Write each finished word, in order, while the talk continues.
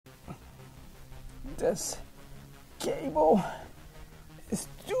this cable is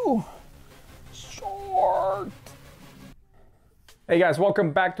too short. Hey guys,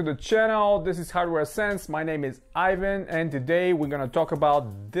 welcome back to the channel. This is Hardware Sense. My name is Ivan, and today we're gonna talk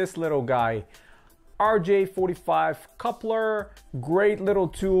about this little guy, RJ45 coupler. Great little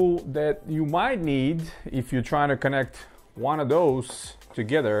tool that you might need if you're trying to connect one of those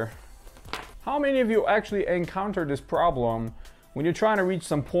together. How many of you actually encounter this problem when you're trying to reach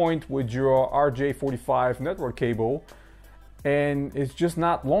some point with your RJ45 network cable and it's just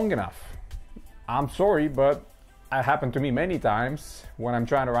not long enough? I'm sorry, but it happened to me many times when I'm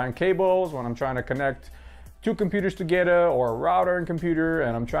trying to run cables, when I'm trying to connect two computers together or a router and computer,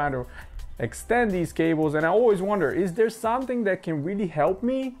 and I'm trying to extend these cables, and I always wonder, is there something that can really help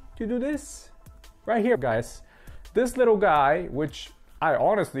me to do this? Right here, guys. This little guy, which I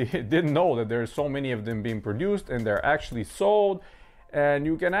honestly didn't know that there's so many of them being produced and they're actually sold, and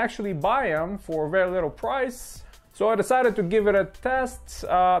you can actually buy them for a very little price. So I decided to give it a test.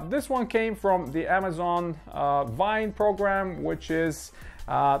 This one came from the Amazon Vine program, which is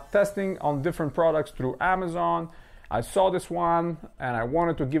testing on different products through Amazon. I saw this one and I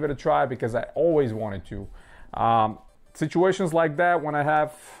wanted to give it a try because I always wanted to. Situations like that, when I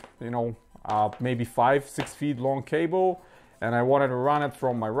have, maybe 5-6 feet long cable, and I wanted to run it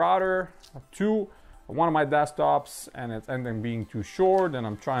from my router to one of my desktops, and it's ending up being too short, and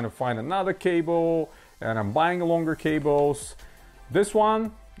I'm trying to find another cable, and I'm buying longer cables. This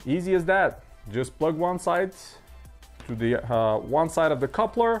one, easy as that. Just plug one side to the one side of the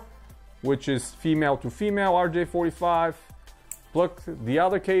coupler, which is female to female RJ45. Plug the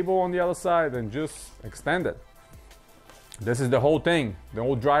other cable on the other side and just extend it. This is the whole thing.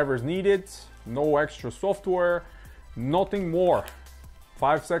 No drivers needed, no extra software, nothing more.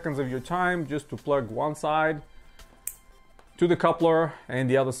 5 seconds of your time just to plug one side to the coupler and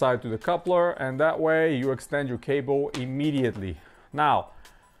the other side to the coupler, and that way you extend your cable immediately. Now,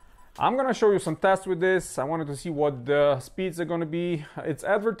 I'm gonna show you some tests with this. I wanted to see what the speeds are gonna be. It's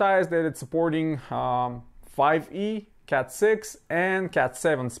advertised that it's supporting 5E, Cat6, and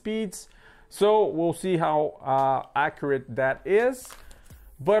Cat7 speeds. So we'll see how accurate that is.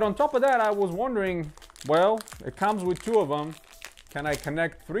 But on top of that, I was wondering, well, it comes with two of them. Can I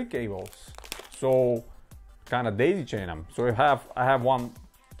connect 3 cables? So kind of daisy chain them. So I have one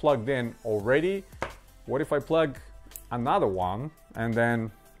plugged in already. What if I plug another one and then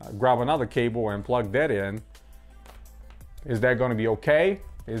grab another cable and plug that in? Is that going to be okay?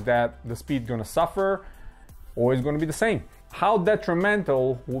 Is that the speed going to suffer, or is it going to be the same? How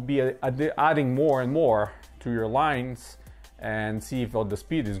detrimental will be adding more and more to your lines and see if the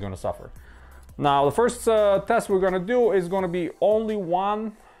speed is going to suffer. Now, the first test we're going to do is going to be only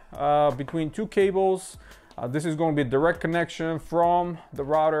one between 2 cables. This is going to be a direct connection from the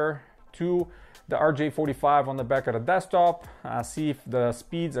router to the RJ45 on the back of the desktop. See if the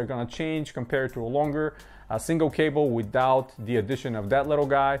speeds are going to change compared to a longer single cable without the addition of that little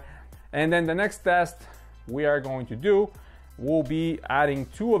guy. And then the next test we are going to do will be adding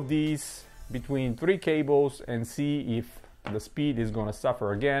 2 of these between 3 cables and see if the speed is going to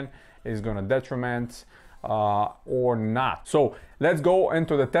suffer again, is going to detriment or not. So let's go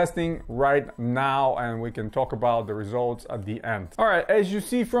into the testing right now, and we can talk about the results at the end. All right, as you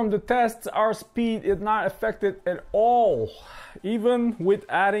see from the tests, our speed is not affected at all, even with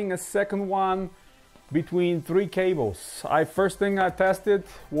adding a second one between 3 cables. First thing I tested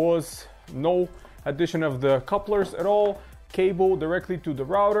was no addition of the couplers at all, cable directly to the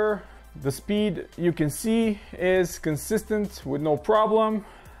router. The speed, you can see, is consistent with no problem.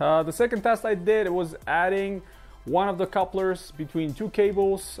 The second test I did was adding one of the couplers between 2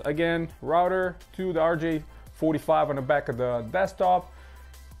 cables, again, router to the RJ45 on the back of the desktop.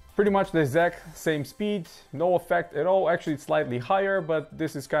 Pretty much the exact same speed, no effect at all. Actually, it's slightly higher, but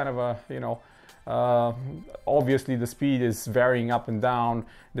this is kind of a, obviously the speed is varying up and down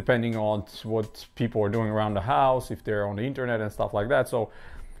depending on what people are doing around the house, if they're on the internet and stuff like that. So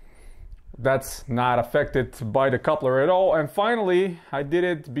that's not affected by the coupler at all. And finally, I did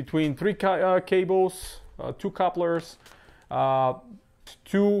it between 3 cables, 2 couplers,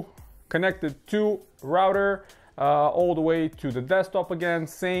 2 connected to router, all the way to the desktop again.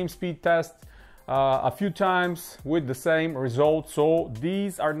 Same speed test a few times with the same result. So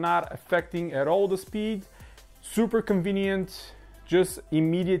these are not affecting at all the speed. Super convenient. Just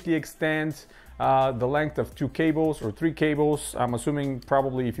immediately extend the length of 2 cables or 3 cables. I'm assuming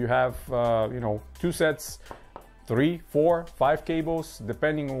probably if you have 2 sets, 3, 4, 5 cables,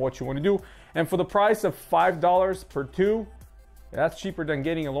 depending on what you want to do. And for the price of $5 per 2, that's cheaper than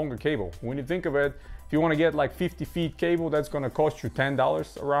getting a longer cable. When you think of it, If you want to get like 50 feet cable, that's going to cost you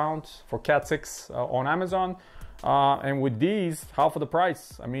 $10 around for Cat 6 on Amazon. And with these, half of the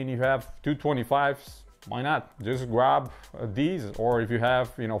price. I mean, you have 225s, why not? Just grab these. Or if you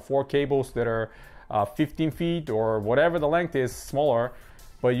have, you know, 4 cables that are 15 feet or whatever the length is, smaller,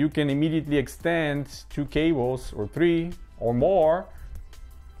 but you can immediately extend 2 cables or 3 or more,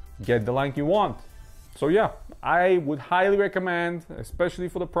 get the length you want. So yeah, I would highly recommend, especially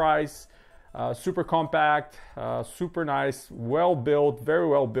for the price. Super compact, super nice, well built, very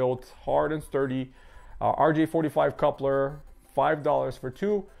well built, hard and sturdy. RJ45 coupler, $5 for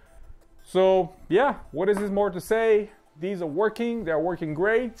 2. So yeah, what is this more to say? These are working, they're working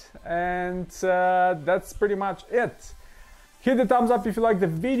great, and that's pretty much it. Hit the thumbs up if you like the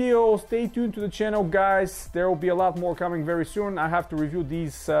video. Stay tuned to the channel, guys. There will be a lot more coming very soon. I have to review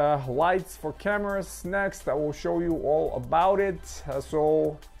these lights for cameras next. I will show you all about it.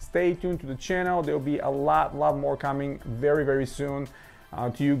 So stay tuned to the channel. There will be a lot more coming very, very soon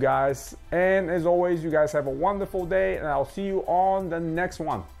to you guys. And as always, you guys have a wonderful day, and I'll see you on the next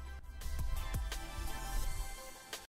one.